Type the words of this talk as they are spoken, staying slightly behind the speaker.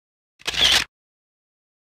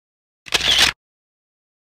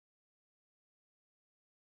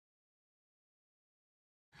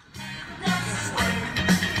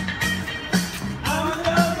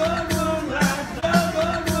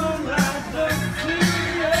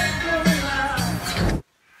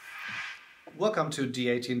Welcome to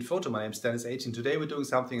D18-Foto. My name is Dennis18. Today we're doing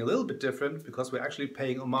something a little bit different because we're actually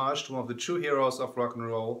paying homage to one of the true heroes of rock and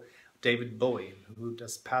roll, David Bowie, who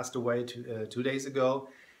just passed away 2 days ago.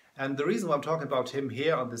 And the reason why I'm talking about him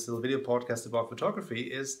here on this little video podcast about photography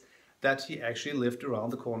is that he actually lived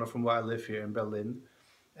around the corner from where I live here in Berlin.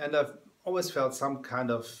 And I've always felt some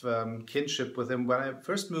kind of kinship with him. When I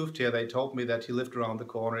first moved here, they told me that he lived around the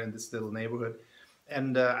corner in this little neighborhood.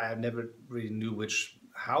 And I never really knew which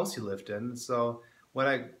house he lived in. So when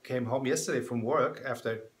I came home yesterday from work,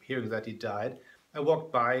 after hearing that he died, I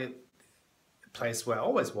walked by a place where I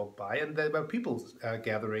always walk by, and there were people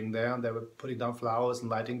gathering there, and they were putting down flowers and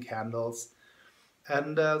lighting candles.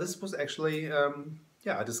 And this was actually,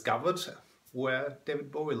 I discovered where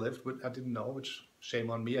David Bowie lived, which I didn't know, which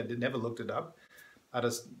shame on me, I never looked it up. I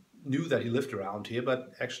just knew that he lived around here,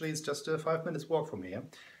 but actually it's just a 5 minutes walk from here.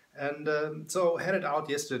 And so I headed out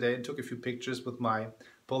yesterday and took a few pictures with my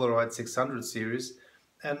Polaroid 600 series,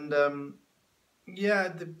 and the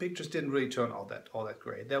pictures didn't really turn all that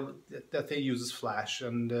great. That thing uses flash,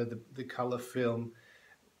 and the color film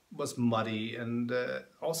was muddy, and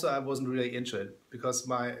also I wasn't really into it because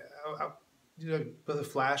with a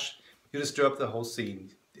flash you disturb the whole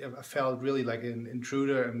scene. I felt really like an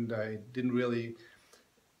intruder, and I didn't really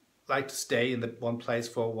like to stay in that one place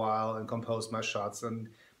for a while and compose my shots, and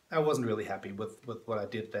I wasn't really happy with what I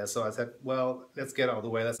did there. So I said, well, let's get out of the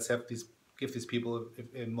way. Let's give these people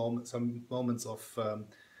some moments of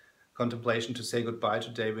contemplation to say goodbye to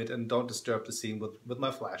David, and don't disturb the scene with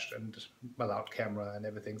my flash and my loud camera and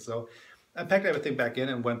everything. So I packed everything back in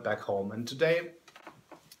and went back home. And today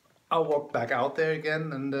I walked back out there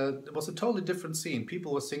again, and it was a totally different scene.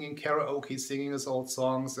 People were singing karaoke, singing his old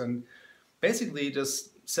songs, and basically just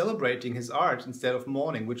celebrating his art instead of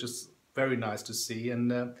mourning, which is very nice to see.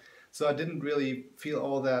 And so I didn't really feel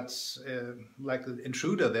all that like an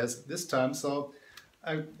intruder this time. So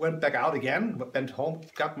I went back out again, went home,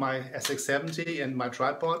 got my SX-70 and my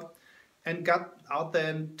tripod, and got out there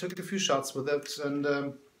and took a few shots with it. And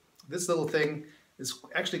this little thing is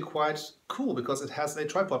actually quite cool because it has a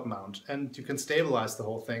tripod mount, and you can stabilize the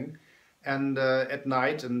whole thing. And at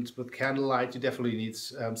night and with candlelight, you definitely need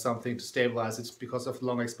something to stabilize it because of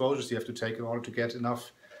long exposures you have to take in order to get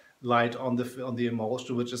enough light on the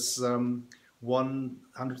emulsion, which is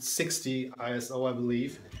 160 ISO, I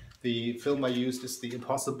believe. The film I used is the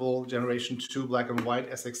Impossible Generation 2 black and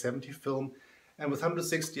white SX-70 film, and with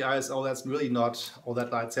 160 ISO that's really not all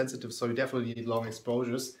that light sensitive, so you definitely need long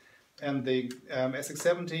exposures. And the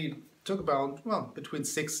SX-70 took about, well, between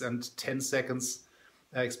 6 and 10 seconds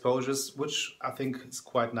exposures, which I think is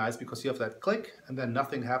quite nice because you have that click and then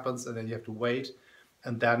nothing happens, and then you have to wait,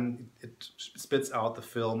 and then it spits out the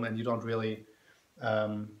film, and you don't really,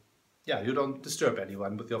 you don't disturb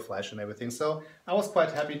anyone with your flash and everything. So I was quite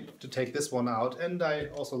happy to take this one out, and I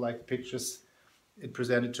also like the pictures it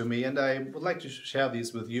presented to me, and I would like to share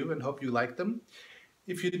these with you and hope you like them.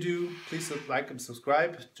 If you do, please like and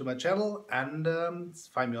subscribe to my channel, and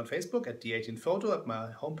find me on Facebook at D18Foto, at my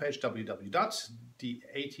homepage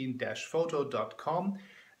www.d18-foto.com,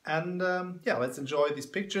 and let's enjoy these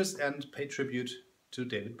pictures and pay tribute to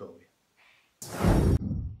David Bowie.